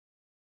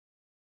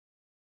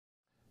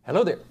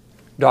Hello there.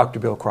 Dr.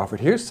 Bill Crawford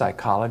here,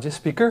 psychologist,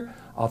 speaker,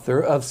 author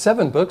of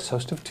 7 books,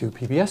 host of 2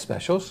 PBS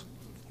specials.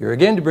 Here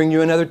again to bring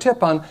you another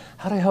tip on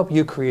how to help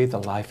you create the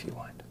life you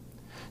want.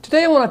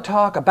 Today I want to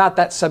talk about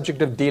that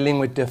subject of dealing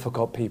with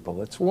difficult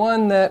people. It's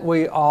one that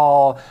we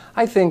all,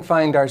 I think,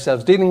 find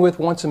ourselves dealing with,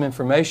 want some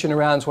information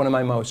around. It's one of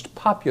my most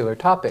popular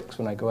topics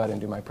when I go out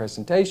and do my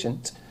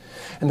presentations.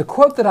 And the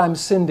quote that I'm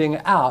sending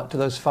out to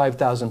those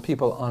 5,000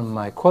 people on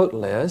my quote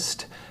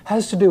list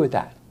has to do with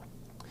that.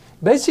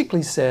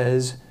 Basically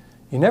says,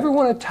 you never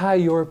want to tie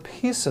your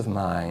peace of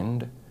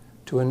mind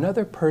to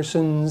another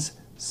person's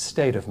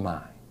state of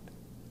mind.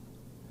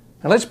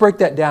 Now let's break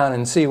that down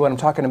and see what I'm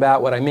talking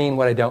about, what I mean,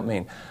 what I don't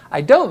mean.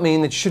 I don't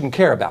mean that you shouldn't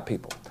care about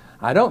people.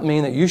 I don't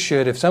mean that you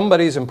should, if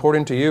somebody's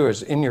important to you,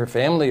 is in your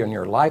family or in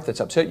your life that's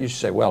upset, you should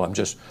say, well, I'm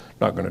just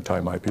not going to tie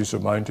my peace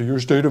of mind to your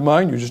state of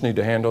mind. You just need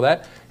to handle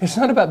that. It's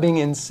not about being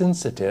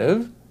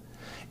insensitive.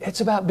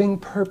 It's about being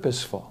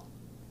purposeful.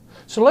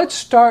 So let's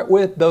start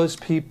with those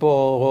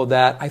people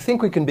that I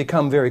think we can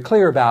become very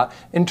clear about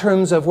in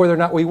terms of whether or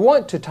not we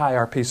want to tie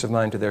our peace of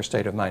mind to their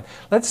state of mind.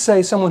 Let's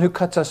say someone who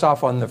cuts us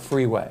off on the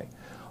freeway,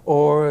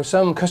 or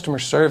some customer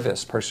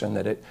service person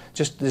that it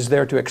just is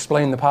there to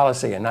explain the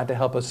policy and not to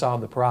help us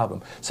solve the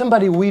problem.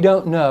 Somebody we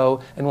don't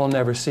know and will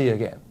never see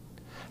again.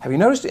 Have you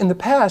noticed in the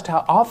past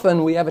how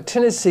often we have a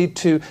tendency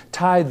to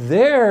tie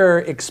their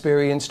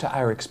experience to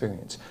our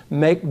experience,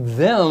 make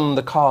them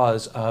the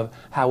cause of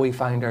how we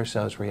find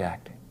ourselves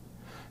reacting?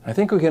 I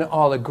think we can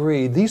all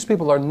agree these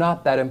people are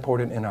not that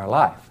important in our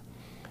life.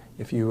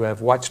 If you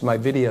have watched my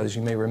videos,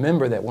 you may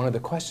remember that one of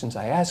the questions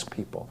I ask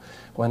people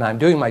when I'm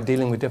doing my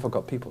Dealing with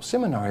Difficult People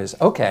seminar is,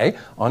 okay,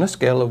 on a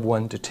scale of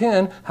 1 to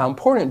 10, how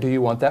important do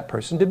you want that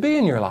person to be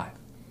in your life?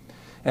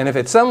 And if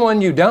it's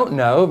someone you don't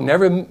know,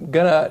 never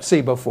gonna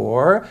see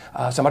before,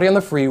 somebody on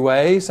the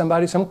freeway,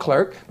 some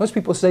clerk, most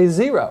people say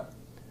 0.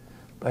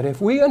 But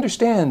if we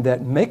understand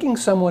that making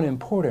someone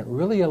important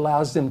really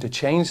allows them to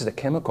change the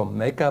chemical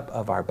makeup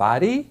of our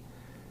body,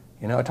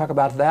 you know, I talk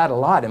about that a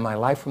lot in my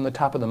Life from the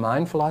Top of the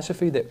Mind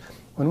philosophy, that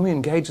when we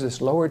engage this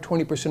lower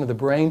 20% of the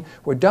brain,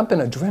 we're dumping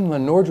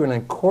adrenaline,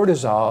 noradrenaline,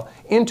 cortisol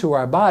into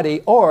our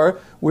body, or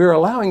we're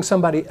allowing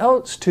somebody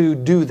else to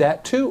do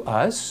that to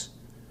us.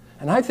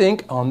 And I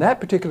think on that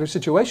particular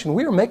situation,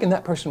 we are making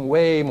that person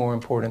way more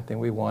important than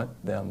we want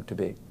them to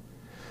be.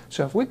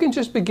 So if we can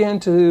just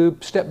begin to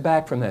step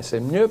back from that, say,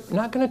 nope,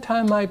 not going to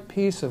tie my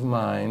peace of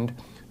mind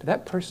to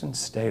that person's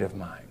state of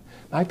mind.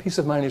 My peace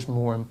of mind is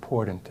more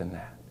important than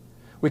that.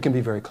 We can be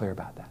very clear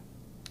about that.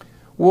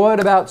 What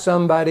about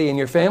somebody in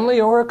your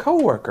family or a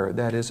coworker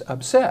that is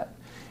upset?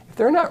 If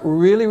they're not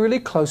really,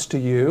 really close to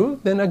you,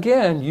 then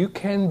again, you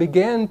can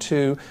begin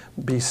to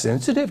be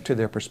sensitive to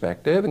their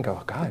perspective and go,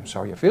 oh, God, I'm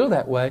sorry you feel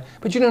that way,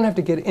 but you don't have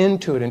to get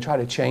into it and try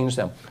to change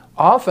them.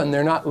 Often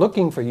they're not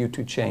looking for you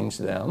to change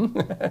them,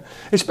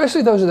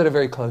 especially those that are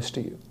very close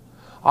to you.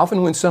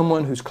 Often when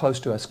someone who's close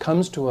to us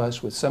comes to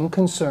us with some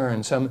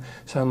concern,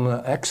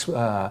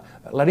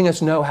 letting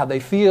us know how they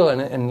feel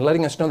and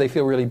letting us know they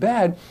feel really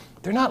bad,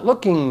 they're not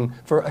looking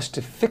for us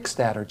to fix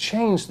that or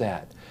change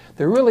that.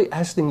 They're really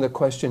asking the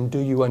question, do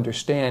you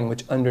understand?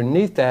 Which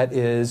underneath that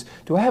is,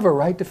 do I have a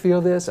right to feel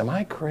this? Am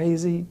I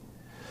crazy?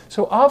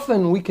 So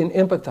often we can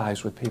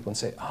empathize with people and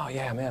say, oh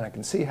yeah, man, I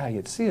can see how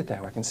you'd see it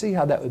that way. I can see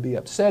how that would be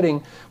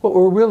upsetting. What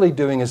we're really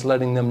doing is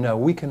letting them know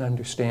we can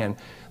understand.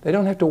 They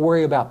don't have to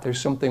worry about there's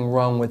something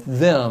wrong with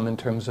them in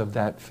terms of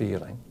that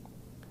feeling.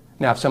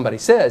 Now, if somebody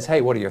says,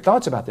 hey, what are your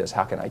thoughts about this?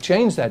 How can I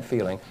change that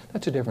feeling?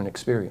 That's a different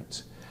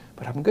experience.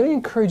 But I'm going to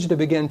encourage you to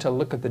begin to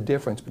look at the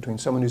difference between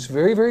someone who's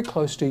very, very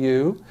close to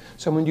you,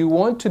 someone you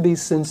want to be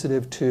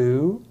sensitive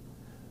to,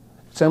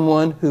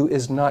 someone who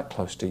is not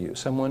close to you,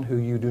 someone who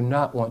you do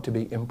not want to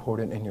be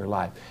important in your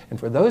life. And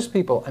for those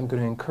people, I'm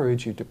going to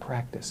encourage you to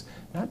practice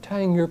not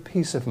tying your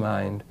peace of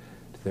mind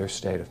to their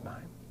state of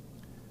mind,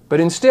 but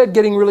instead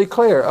getting really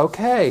clear,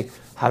 okay,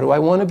 how do I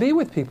want to be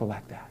with people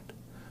like that?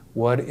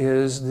 What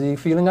is the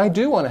feeling I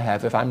do want to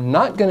have? If I'm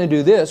not going to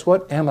do this,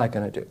 what am I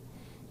going to do?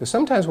 Because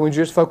sometimes when we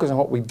just focus on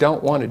what we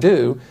don't want to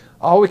do,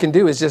 all we can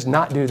do is just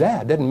not do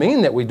that. It doesn't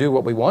mean that we do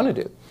what we want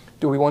to do.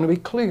 Do we want to be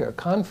clear,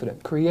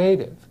 confident,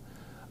 creative,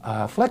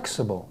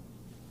 flexible?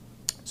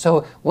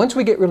 So once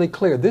we get really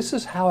clear, this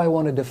is how I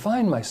want to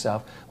define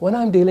myself when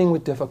I'm dealing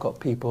with difficult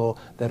people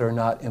that are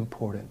not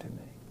important to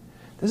me.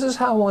 This is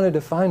how I want to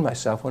define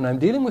myself when I'm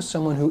dealing with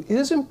someone who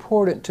is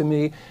important to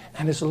me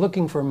and is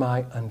looking for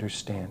my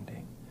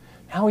understanding.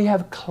 Now we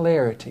have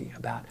clarity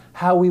about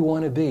how we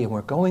want to be, and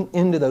we're going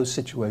into those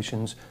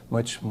situations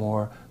much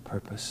more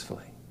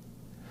purposefully.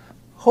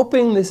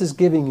 Hoping this is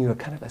giving you a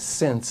kind of a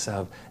sense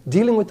of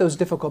dealing with those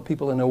difficult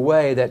people in a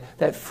way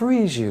that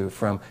frees you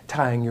from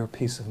tying your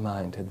peace of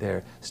mind to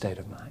their state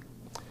of mind.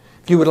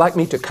 If you would like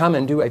me to come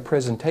and do a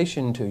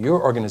presentation to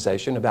your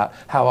organization about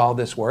how all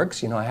this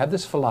works, you know, I have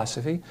this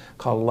philosophy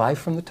called Life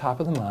from the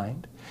Top of the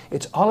Mind.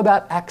 It's all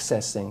about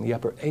accessing the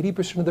upper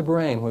 80% of the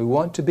brain. When we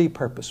want to be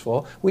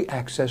purposeful, we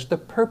access the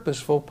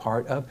purposeful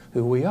part of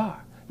who we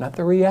are, not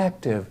the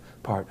reactive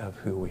part of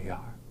who we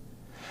are.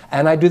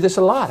 And I do this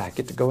a lot. I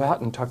get to go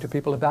out and talk to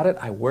people about it.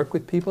 I work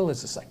with people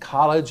as a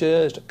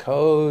psychologist, a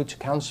coach, a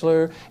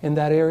counselor in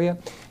that area.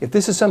 If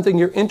this is something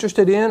you're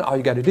interested in, all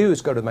you got to do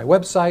is go to my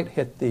website,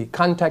 hit the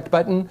contact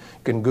button.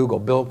 You can Google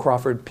Bill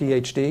Crawford,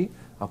 PhD.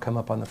 I'll come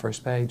up on the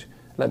first page.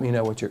 Let me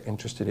know what you're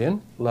interested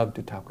in. Love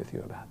to talk with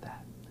you about that.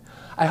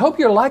 I hope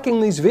you're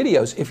liking these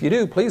videos. If you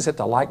do, please hit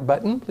the like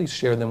button. Please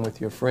share them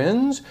with your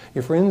friends.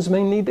 Your friends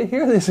may need to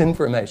hear this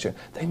information.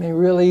 They may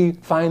really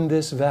find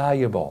this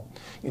valuable.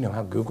 You know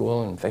how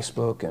Google and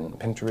Facebook and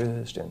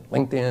Pinterest and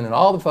LinkedIn and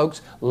all the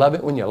folks love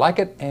it when you like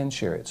it and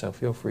share it. So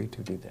feel free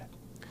to do that.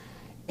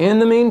 In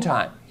the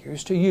meantime,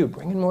 here's to you,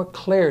 bringing more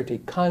clarity,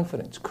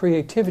 confidence,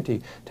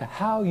 creativity to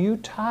how you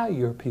tie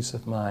your peace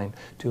of mind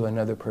to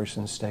another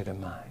person's state of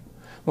mind.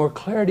 More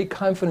clarity,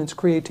 confidence,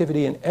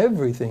 creativity in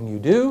everything you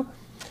do.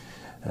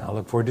 And I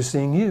look forward to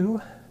seeing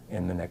you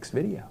in the next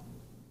video.